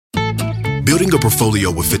Building a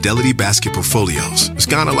portfolio with Fidelity Basket Portfolios is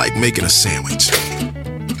kind of like making a sandwich.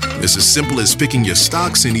 It's as simple as picking your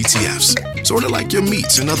stocks and ETFs, sort of like your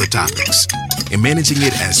meats and other toppings, and managing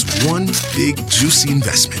it as one big, juicy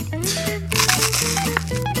investment.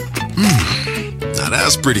 Now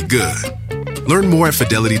that's pretty good. Learn more at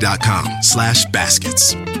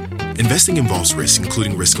fidelity.com/baskets. Investing involves risk,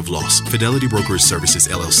 including risk of loss. Fidelity Brokerage Services,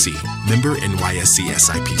 LLC. Member NYSE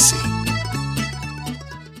SIPC.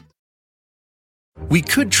 We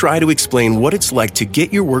could try to explain what it's like to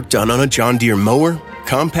get your work done on a John Deere mower,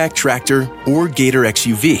 compact tractor, or Gator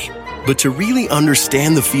XUV. But to really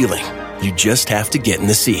understand the feeling, you just have to get in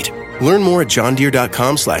the seat. Learn more at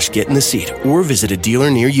johndeere.com/get-in-the-seat or visit a dealer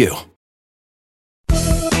near you.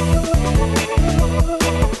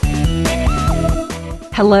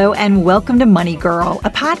 Hello and welcome to Money Girl, a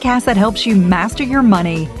podcast that helps you master your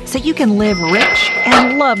money so you can live rich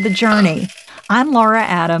and love the journey. I'm Laura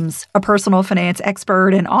Adams, a personal finance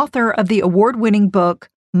expert and author of the award-winning book,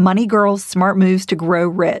 Money Girl's Smart Moves to Grow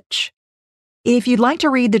Rich. If you'd like to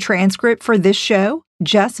read the transcript for this show,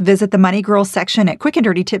 just visit the Money Girl section at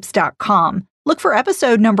quickanddirtytips.com. Look for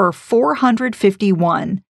episode number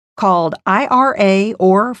 451, called IRA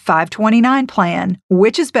or 529 Plan,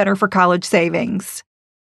 which is better for college savings.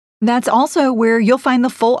 That's also where you'll find the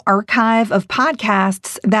full archive of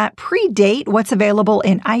podcasts that predate what's available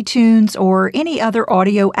in iTunes or any other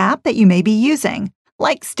audio app that you may be using,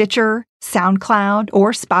 like Stitcher, SoundCloud,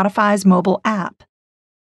 or Spotify's mobile app.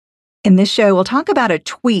 In this show, we'll talk about a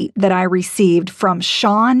tweet that I received from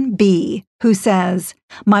Sean B., who says,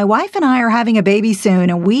 "My wife and I are having a baby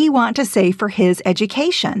soon and we want to save for his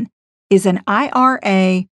education. Is an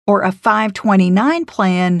IRA or a 529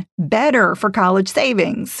 plan better for college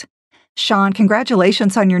savings?" Sean,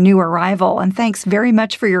 congratulations on your new arrival, and thanks very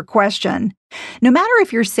much for your question. No matter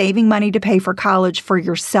if you're saving money to pay for college for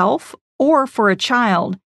yourself or for a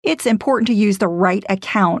child, it's important to use the right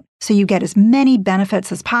account so you get as many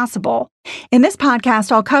benefits as possible. In this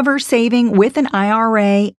podcast, I'll cover saving with an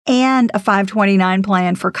IRA and a 529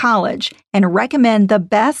 plan for college and recommend the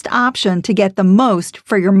best option to get the most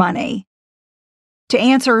for your money. To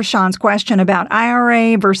answer Sean's question about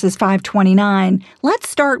IRA versus 529, let's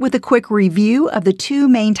start with a quick review of the two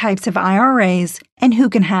main types of IRAs and who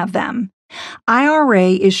can have them.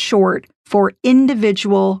 IRA is short for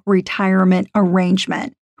Individual Retirement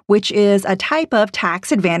Arrangement, which is a type of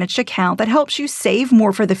tax-advantaged account that helps you save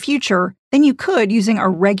more for the future than you could using a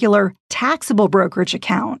regular taxable brokerage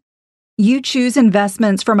account. You choose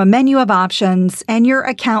investments from a menu of options, and your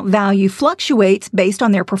account value fluctuates based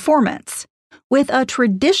on their performance. With a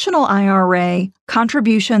traditional IRA,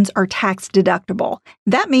 contributions are tax deductible.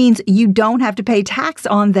 That means you don't have to pay tax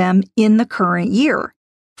on them in the current year.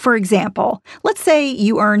 For example, let's say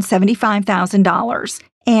you earn $75,000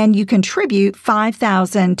 and you contribute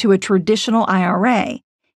 $5,000 to a traditional IRA.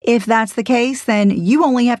 If that's the case, then you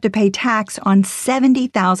only have to pay tax on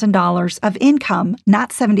 $70,000 of income,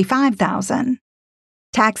 not $75,000.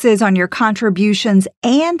 Taxes on your contributions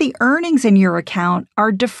and the earnings in your account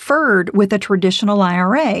are deferred with a traditional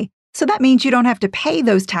IRA, so that means you don't have to pay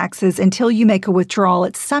those taxes until you make a withdrawal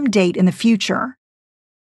at some date in the future.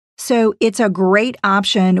 So it's a great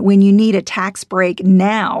option when you need a tax break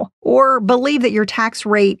now or believe that your tax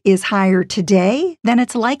rate is higher today than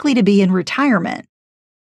it's likely to be in retirement.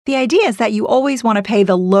 The idea is that you always want to pay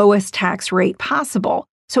the lowest tax rate possible.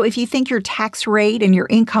 So if you think your tax rate and your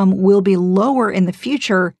income will be lower in the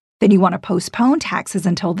future, then you want to postpone taxes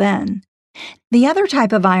until then. The other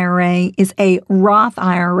type of IRA is a Roth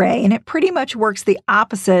IRA, and it pretty much works the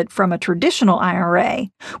opposite from a traditional IRA.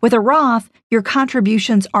 With a Roth, your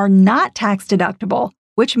contributions are not tax deductible,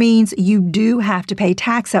 which means you do have to pay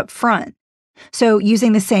tax up front. So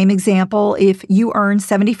using the same example, if you earn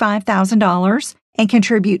 $75,000 and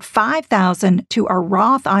contribute $5,000 to a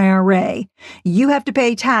Roth IRA, you have to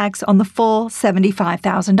pay tax on the full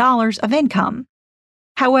 $75,000 of income.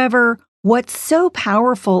 However, what's so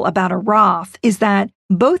powerful about a Roth is that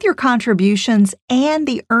both your contributions and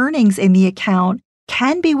the earnings in the account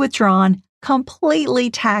can be withdrawn completely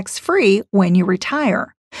tax-free when you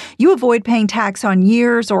retire. You avoid paying tax on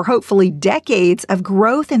years or hopefully decades of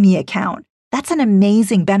growth in the account. That's an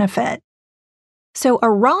amazing benefit. So a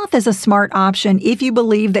Roth is a smart option if you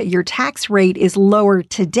believe that your tax rate is lower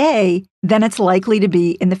today than it's likely to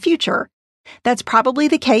be in the future. That's probably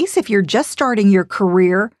the case if you're just starting your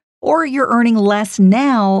career or you're earning less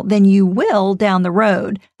now than you will down the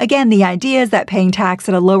road. Again, the idea is that paying tax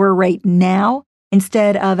at a lower rate now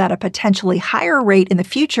instead of at a potentially higher rate in the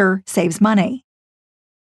future saves money.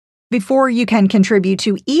 Before you can contribute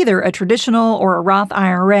to either a traditional or a Roth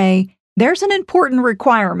IRA, there's an important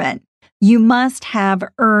requirement. You must have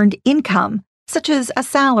earned income, such as a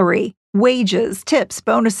salary, wages, tips,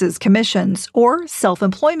 bonuses, commissions, or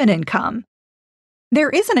self-employment income.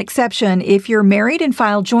 There is an exception. If you're married and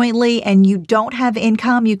filed jointly and you don't have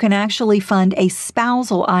income, you can actually fund a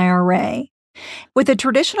spousal IRA. With a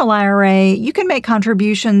traditional IRA, you can make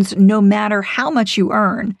contributions no matter how much you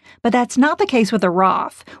earn, but that's not the case with a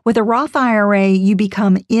Roth. With a Roth IRA, you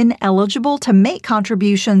become ineligible to make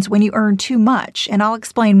contributions when you earn too much, and I'll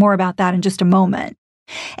explain more about that in just a moment.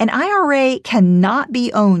 An IRA cannot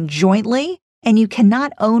be owned jointly, and you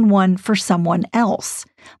cannot own one for someone else.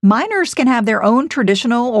 Minors can have their own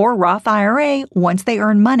traditional or Roth IRA once they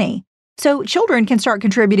earn money. So children can start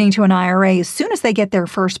contributing to an IRA as soon as they get their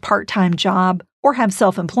first part-time job or have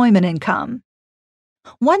self-employment income.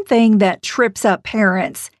 One thing that trips up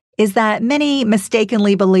parents is that many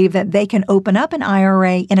mistakenly believe that they can open up an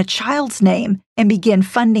IRA in a child's name and begin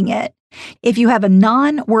funding it. If you have a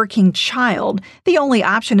non-working child, the only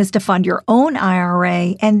option is to fund your own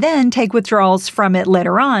IRA and then take withdrawals from it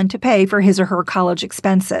later on to pay for his or her college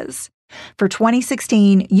expenses. For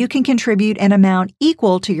 2016, you can contribute an amount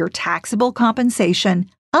equal to your taxable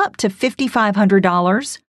compensation up to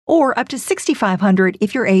 $5,500 or up to $6,500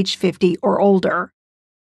 if you're age 50 or older.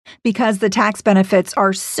 Because the tax benefits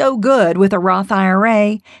are so good with a Roth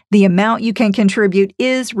IRA, the amount you can contribute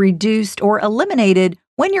is reduced or eliminated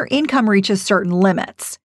when your income reaches certain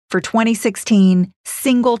limits. For 2016,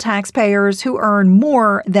 single taxpayers who earn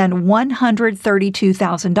more than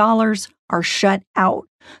 $132,000 are shut out.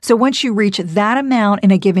 So once you reach that amount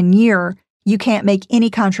in a given year, you can't make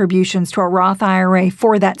any contributions to a Roth IRA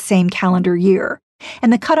for that same calendar year.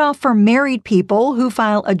 And the cutoff for married people who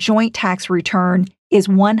file a joint tax return is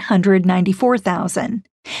 $194,000.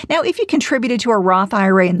 Now, if you contributed to a Roth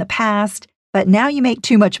IRA in the past, but now you make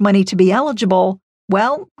too much money to be eligible,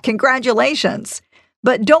 well, congratulations.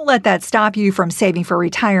 But don't let that stop you from saving for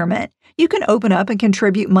retirement. You can open up and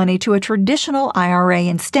contribute money to a traditional IRA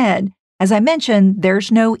instead. As I mentioned,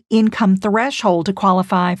 there's no income threshold to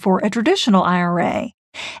qualify for a traditional IRA.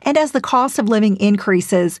 And as the cost of living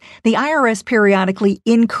increases, the IRS periodically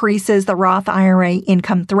increases the Roth IRA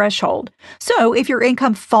income threshold. So if your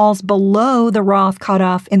income falls below the Roth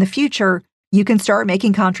cutoff in the future, you can start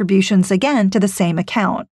making contributions again to the same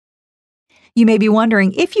account. You may be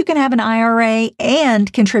wondering if you can have an IRA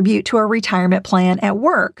and contribute to a retirement plan at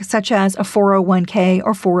work, such as a 401k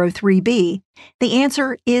or 403b. The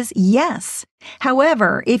answer is yes.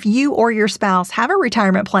 However, if you or your spouse have a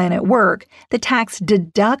retirement plan at work, the tax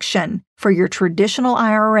deduction for your traditional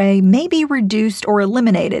IRA may be reduced or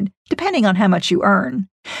eliminated, depending on how much you earn.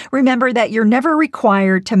 Remember that you're never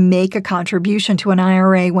required to make a contribution to an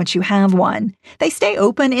IRA once you have one. They stay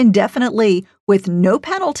open indefinitely with no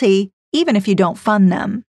penalty, even if you don't fund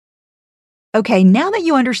them. Okay, now that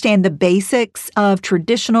you understand the basics of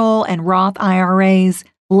traditional and Roth IRAs,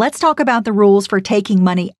 let's talk about the rules for taking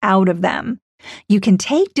money out of them. You can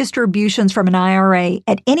take distributions from an IRA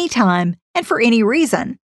at any time and for any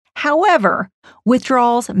reason. However,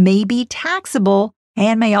 withdrawals may be taxable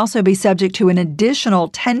and may also be subject to an additional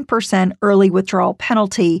 10% early withdrawal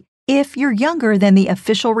penalty if you're younger than the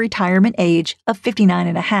official retirement age of 59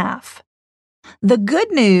 and a half. The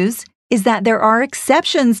good news is that there are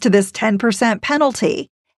exceptions to this 10% penalty,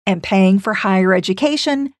 and paying for higher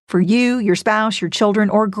education for you, your spouse, your children,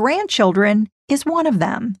 or grandchildren is one of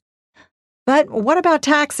them. But what about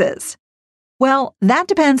taxes? Well, that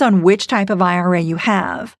depends on which type of IRA you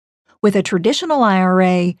have. With a traditional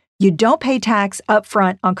IRA, you don't pay tax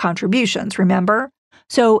upfront on contributions, remember?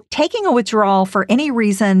 So taking a withdrawal for any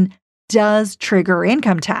reason does trigger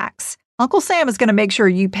income tax. Uncle Sam is going to make sure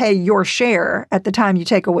you pay your share at the time you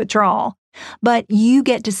take a withdrawal. But you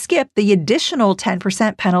get to skip the additional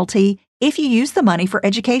 10% penalty if you use the money for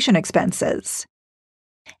education expenses.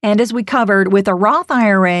 And as we covered, with a Roth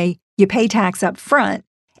IRA, you pay tax up front,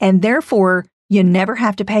 and therefore you never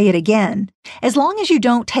have to pay it again, as long as you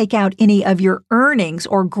don't take out any of your earnings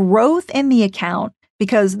or growth in the account,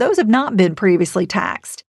 because those have not been previously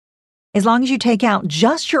taxed. As long as you take out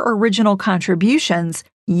just your original contributions,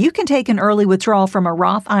 you can take an early withdrawal from a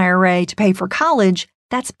Roth IRA to pay for college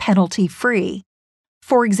that's penalty-free.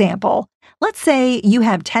 For example, let's say you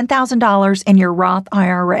have $10,000 in your Roth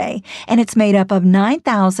IRA, and it's made up of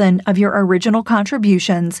 $9,000 of your original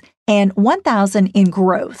contributions and $1,000 in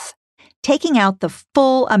growth. Taking out the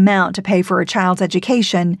full amount to pay for a child's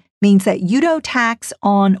education means that you don't tax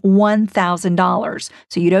on $1,000,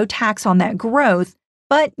 so you don't tax on that growth,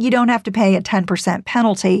 but you don't have to pay a 10%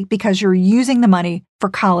 penalty because you're using the money for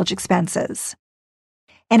college expenses.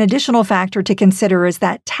 An additional factor to consider is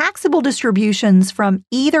that taxable distributions from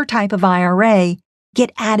either type of IRA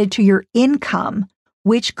get added to your income,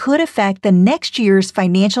 which could affect the next year's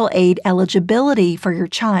financial aid eligibility for your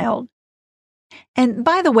child. And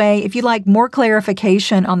by the way, if you'd like more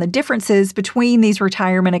clarification on the differences between these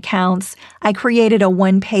retirement accounts, I created a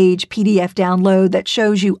one-page PDF download that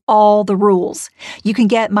shows you all the rules. You can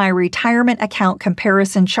get my retirement account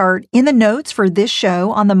comparison chart in the notes for this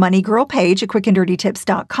show on the Money Girl page at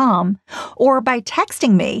quickanddirtytips.com, or by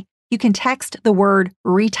texting me. You can text the word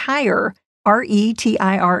RETIRE,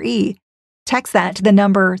 RETIRE. Text that to the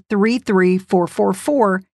number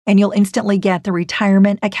 33444, and you'll instantly get the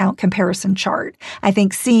retirement account comparison chart. I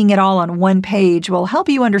think seeing it all on one page will help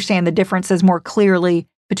you understand the differences more clearly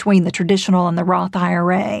between the traditional and the Roth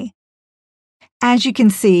IRA. As you can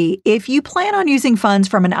see, if you plan on using funds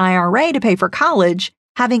from an IRA to pay for college,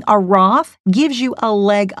 having a Roth gives you a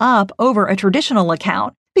leg up over a traditional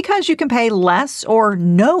account because you can pay less or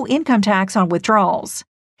no income tax on withdrawals.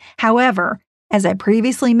 However, as I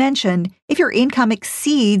previously mentioned, if your income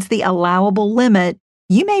exceeds the allowable limit,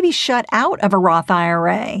 you may be shut out of a Roth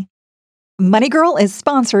IRA. Money Girl is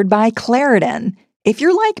sponsored by Claritin. If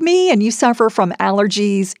you're like me and you suffer from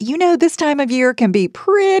allergies, you know this time of year can be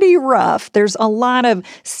pretty rough. There's a lot of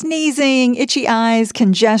sneezing, itchy eyes,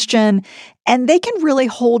 congestion, and they can really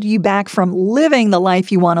hold you back from living the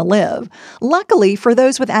life you want to live. Luckily, for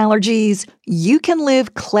those with allergies, you can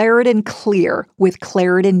live Claritin Clear with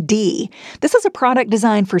Claritin D. This is a product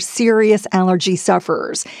designed for serious allergy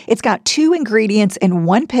sufferers. It's got 2 ingredients in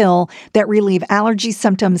one pill that relieve allergy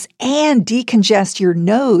symptoms and decongest your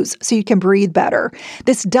nose so you can breathe better.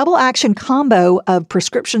 This double-action combo of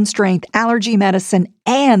prescription-strength allergy medicine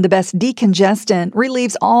and the best decongestant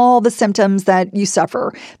relieves all the symptoms that you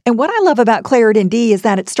suffer. And what I love about Claritin D is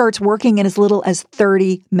that it starts working in as little as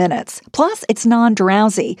 30 minutes. Plus, it's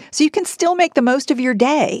non-drowsy, so you can still make the most of your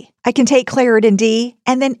day. I can take Claritin D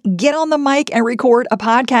and then get on the mic and record a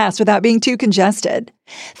podcast without being too congested.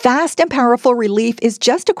 Fast and powerful relief is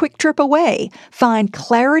just a quick trip away. Find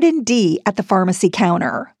Claritin D at the pharmacy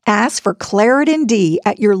counter. Ask for Claritin D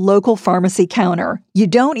at your local pharmacy counter. You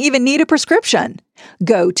don't even need a prescription.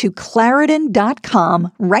 Go to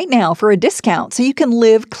Claritin.com right now for a discount so you can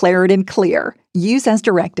live Claritin Clear. Use as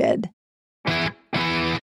directed.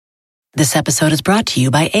 This episode is brought to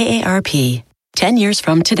you by AARP. 10 years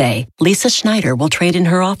from today, Lisa Schneider will trade in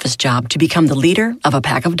her office job to become the leader of a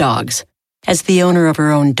pack of dogs. As the owner of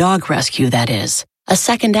her own dog rescue, that is. A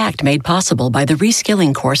second act made possible by the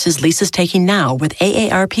reskilling courses Lisa's taking now with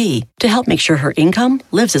AARP to help make sure her income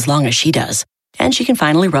lives as long as she does. And she can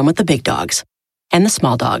finally run with the big dogs. And the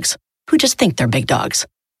small dogs, who just think they're big dogs.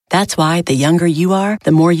 That's why the younger you are,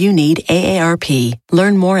 the more you need AARP.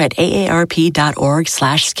 Learn more at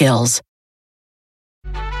aarp.org/skills.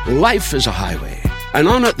 Life is a highway, and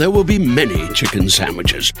on it there will be many chicken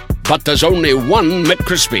sandwiches. But there's only one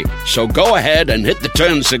McCrispy. So go ahead and hit the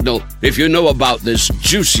turn signal if you know about this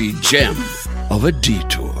juicy gem of a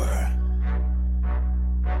detour.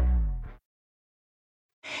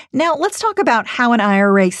 Now, let's talk about how an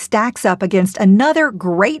IRA stacks up against another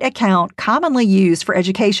great account commonly used for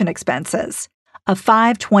education expenses, a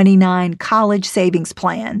 529 college savings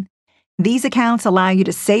plan. These accounts allow you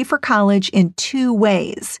to save for college in 2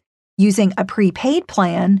 ways, using a prepaid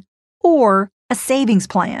plan or a savings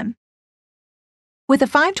plan. With a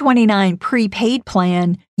 529 prepaid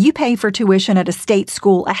plan, you pay for tuition at a state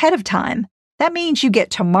school ahead of time. That means you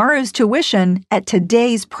get tomorrow's tuition at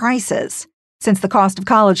today's prices. Since the cost of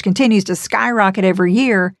college continues to skyrocket every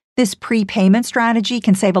year, this prepayment strategy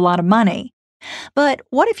can save a lot of money. But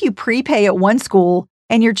what if you prepay at one school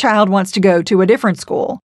and your child wants to go to a different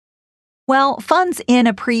school? Well, funds in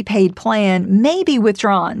a prepaid plan may be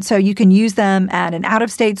withdrawn, so you can use them at an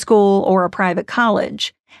out-of-state school or a private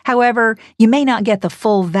college. However, you may not get the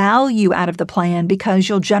full value out of the plan because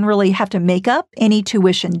you'll generally have to make up any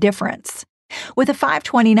tuition difference. With a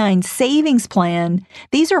 529 savings plan,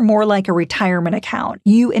 these are more like a retirement account.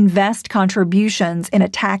 You invest contributions in a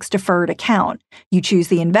tax-deferred account. You choose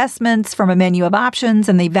the investments from a menu of options,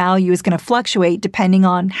 and the value is going to fluctuate depending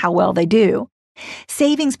on how well they do.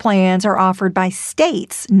 Savings plans are offered by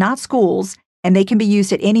states, not schools, and they can be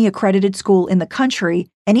used at any accredited school in the country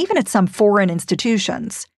and even at some foreign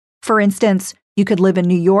institutions. For instance, you could live in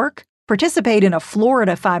New York, participate in a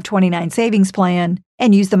Florida 529 savings plan,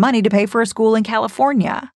 and use the money to pay for a school in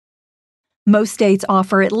California. Most states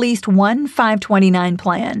offer at least one 529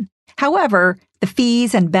 plan. However, the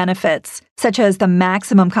fees and benefits, such as the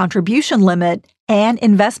maximum contribution limit and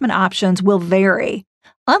investment options, will vary.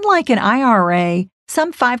 Unlike an IRA,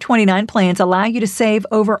 some 529 plans allow you to save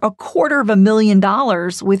over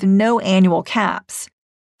 $250,000 with no annual caps.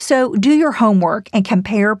 So do your homework and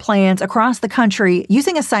compare plans across the country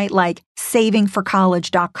using a site like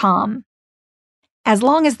savingforcollege.com. As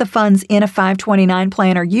long as the funds in a 529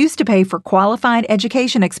 plan are used to pay for qualified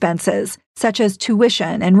education expenses, such as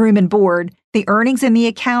tuition and room and board, the earnings in the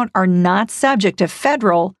account are not subject to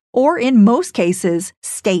federal or, in most cases,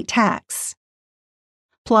 state tax.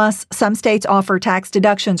 Plus, some states offer tax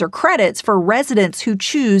deductions or credits for residents who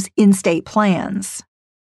choose in-state plans.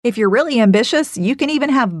 If you're really ambitious, you can even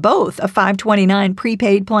have both a 529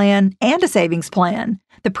 prepaid plan and a savings plan.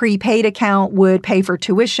 The prepaid account would pay for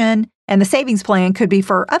tuition, and the savings plan could be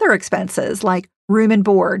for other expenses like room and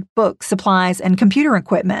board, books, supplies, and computer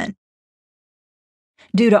equipment.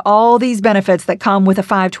 Due to all these benefits that come with a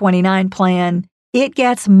 529 plan, it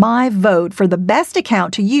gets my vote for the best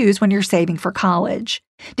account to use when you're saving for college.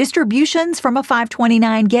 Distributions from a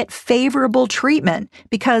 529 get favorable treatment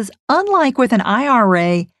because, unlike with an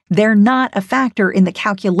IRA, they're not a factor in the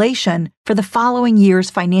calculation for the following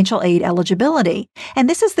year's financial aid eligibility. And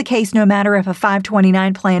this is the case no matter if a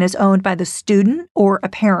 529 plan is owned by the student or a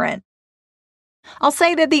parent. I'll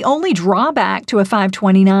say that the only drawback to a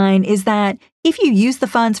 529 is that if you use the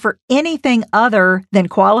funds for anything other than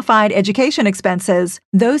qualified education expenses,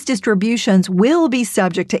 those distributions will be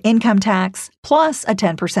subject to income tax plus a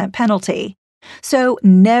 10% penalty. So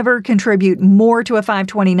never contribute more to a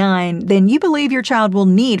 529 than you believe your child will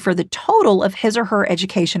need for the total of his or her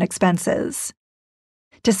education expenses.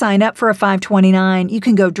 To sign up for a 529, you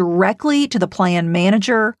can go directly to the plan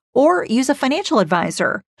manager or use a financial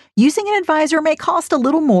advisor. Using an advisor may cost a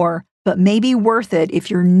little more, but may be worth it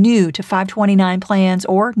if you're new to 529 plans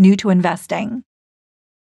or new to investing.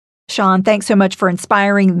 Sean, thanks so much for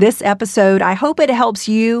inspiring this episode. I hope it helps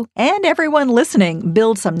you and everyone listening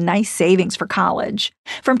build some nice savings for college.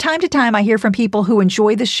 From time to time, I hear from people who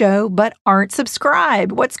enjoy the show but aren't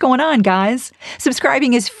subscribed. What's going on, guys?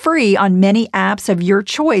 Subscribing is free on many apps of your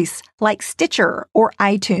choice, like Stitcher or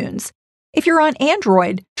iTunes. If you're on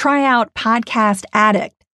Android, try out Podcast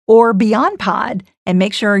Addict or Beyond Pod, and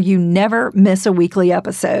make sure you never miss a weekly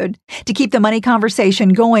episode. To keep the money conversation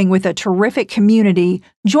going with a terrific community,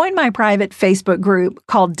 join my private Facebook group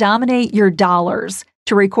called Dominate Your Dollars.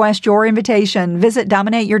 To request your invitation, visit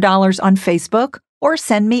Dominate Your Dollars on Facebook or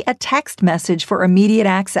send me a text message for immediate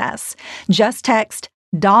access. Just text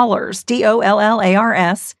DOLLARS,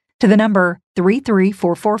 DOLLARS, to the number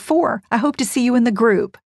 33444. I hope to see you in the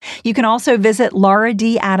group. You can also visit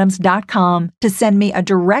lauradadams.com to send me a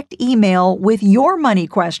direct email with your money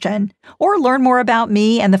question or learn more about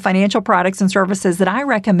me and the financial products and services that I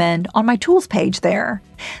recommend on my tools page there.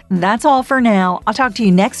 That's all for now. I'll talk to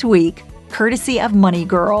you next week, courtesy of Money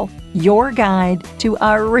Girl, your guide to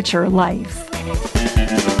a richer life.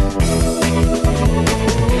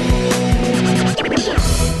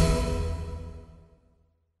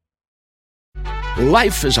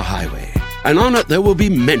 Life is a highway, and on it there will be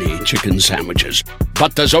many chicken sandwiches.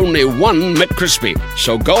 But there's only one McCrispy.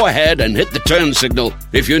 So go ahead and hit the turn signal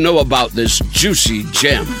if you know about this juicy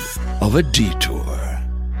gem of a detour.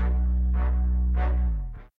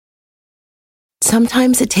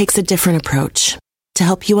 Sometimes it takes a different approach to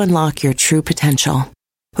help you unlock your true potential.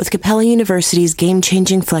 With Capella University's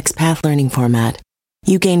game-changing FlexPath learning format,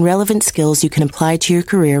 you gain relevant skills you can apply to your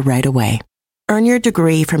career right away. Earn your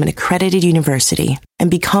degree from an accredited university and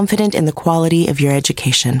be confident in the quality of your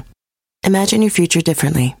education. Imagine your future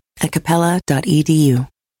differently at capella.edu.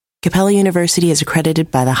 Capella University is accredited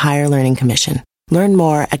by the Higher Learning Commission. Learn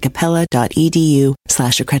more at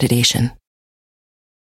capella.edu/accreditation.